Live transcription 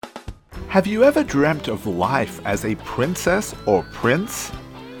Have you ever dreamt of life as a princess or prince?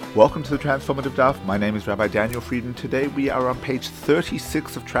 Welcome to the Transformative Daf. My name is Rabbi Daniel Frieden. Today we are on page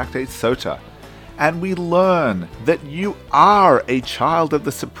 36 of Tractate Sotah, and we learn that you are a child of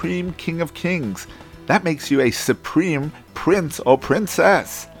the Supreme King of Kings. That makes you a supreme prince or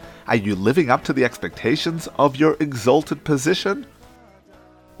princess. Are you living up to the expectations of your exalted position?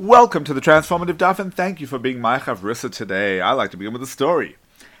 Welcome to the Transformative Daf, and thank you for being my Chavrissa today. I like to begin with a story.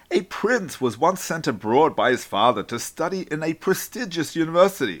 A prince was once sent abroad by his father to study in a prestigious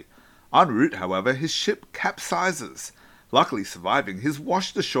university. En route, however, his ship capsizes. Luckily surviving, he's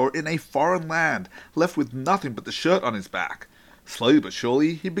washed ashore in a foreign land, left with nothing but the shirt on his back. Slowly but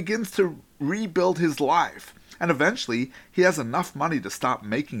surely, he begins to rebuild his life, and eventually he has enough money to start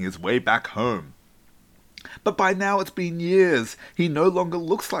making his way back home. But by now it's been years. He no longer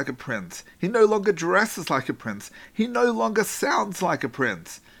looks like a prince. He no longer dresses like a prince. He no longer sounds like a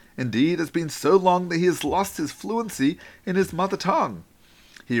prince. Indeed, it's been so long that he has lost his fluency in his mother tongue.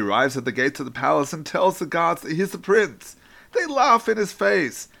 He arrives at the gates of the palace and tells the guards that he's the prince. They laugh in his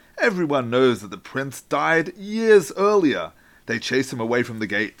face. Everyone knows that the prince died years earlier. They chase him away from the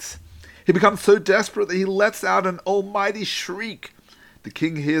gates. He becomes so desperate that he lets out an almighty shriek. The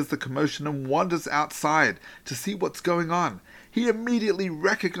king hears the commotion and wanders outside to see what's going on. He immediately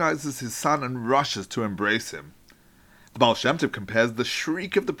recognizes his son and rushes to embrace him. The Baal Shem Tov compares the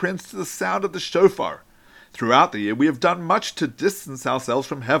shriek of the prince to the sound of the shofar. Throughout the year we have done much to distance ourselves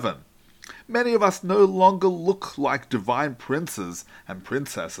from heaven. Many of us no longer look like divine princes and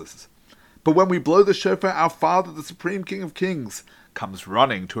princesses. But when we blow the shofar, our Father, the Supreme King of Kings, comes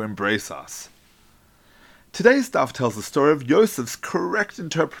running to embrace us. Today's daf tells the story of Yosef's correct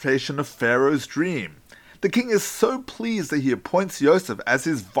interpretation of Pharaoh's dream. The king is so pleased that he appoints Yosef as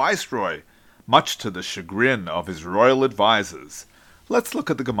his viceroy, much to the chagrin of his royal advisors. Let's look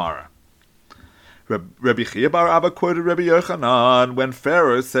at the Gemara. Rabbi Chia bar Abba quoted Rabbi Yochanan when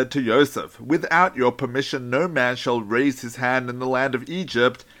Pharaoh said to Yosef, "Without your permission no man shall raise his hand in the land of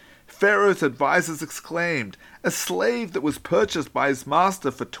Egypt." Pharaoh's advisors exclaimed, "A slave that was purchased by his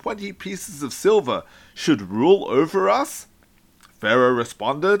master for 20 pieces of silver should rule over us?" Pharaoh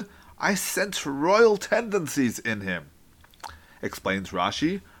responded, "I sense royal tendencies in him." Explains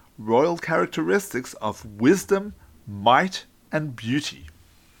Rashi, royal characteristics of wisdom, might, and beauty.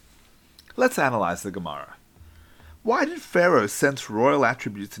 Let's analyze the Gemara. Why did Pharaoh sense royal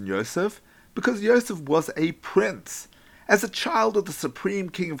attributes in Yosef? Because Yosef was a prince. As a child of the Supreme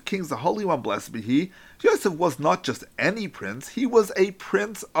King of Kings, the Holy One, blessed be He, Yosef was not just any prince, he was a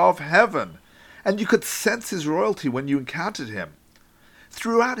prince of heaven. And you could sense his royalty when you encountered him.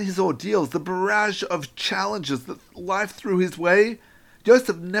 Throughout his ordeals, the barrage of challenges that life threw his way,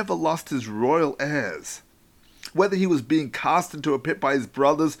 Yosef never lost his royal airs. Whether he was being cast into a pit by his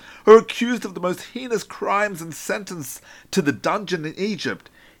brothers or accused of the most heinous crimes and sentenced to the dungeon in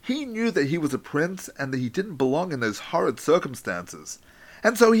Egypt, he knew that he was a prince and that he didn't belong in those horrid circumstances.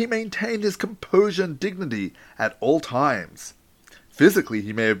 And so he maintained his composure and dignity at all times. Physically,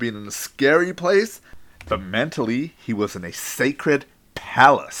 he may have been in a scary place, but mentally, he was in a sacred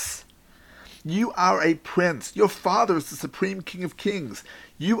palace. You are a prince. Your father is the Supreme King of Kings.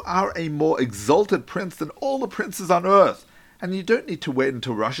 You are a more exalted prince than all the princes on earth. And you don't need to wait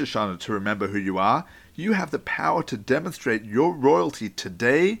until Rosh Hashanah to remember who you are. You have the power to demonstrate your royalty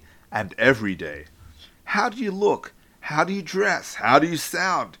today and every day. How do you look? How do you dress? How do you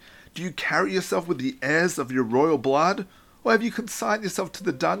sound? Do you carry yourself with the airs of your royal blood? Or have you consigned yourself to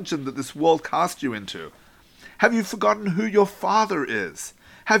the dungeon that this world cast you into? Have you forgotten who your father is?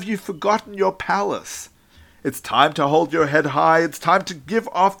 Have you forgotten your palace? It's time to hold your head high. It's time to give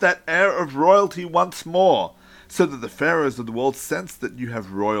off that air of royalty once more, so that the pharaohs of the world sense that you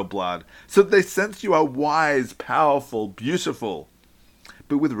have royal blood, so that they sense you are wise, powerful, beautiful.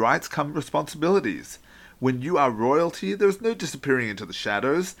 But with rights come responsibilities. When you are royalty, there is no disappearing into the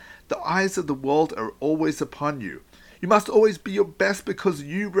shadows. The eyes of the world are always upon you. You must always be your best because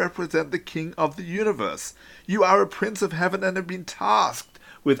you represent the King of the universe. You are a prince of heaven and have been tasked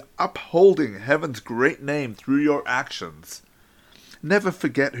with upholding heaven's great name through your actions. Never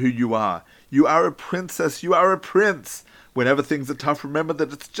forget who you are. You are a princess. You are a prince. Whenever things are tough, remember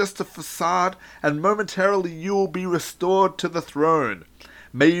that it's just a facade, and momentarily you will be restored to the throne.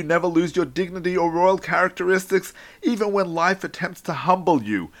 May you never lose your dignity or royal characteristics, even when life attempts to humble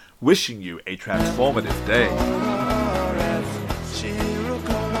you. Wishing you a transformative day.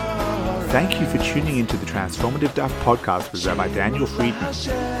 Thank you for tuning into the Transformative Daf podcast with Rabbi Daniel Frieden.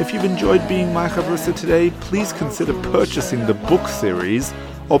 If you've enjoyed being my Chavrissa today, please consider purchasing the book series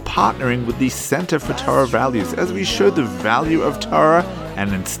or partnering with the Center for Torah Values as we show the value of Torah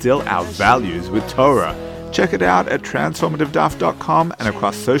and instill our values with Torah. Check it out at transformativedaf.com and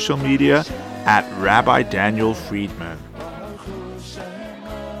across social media at Rabbi Daniel Friedman.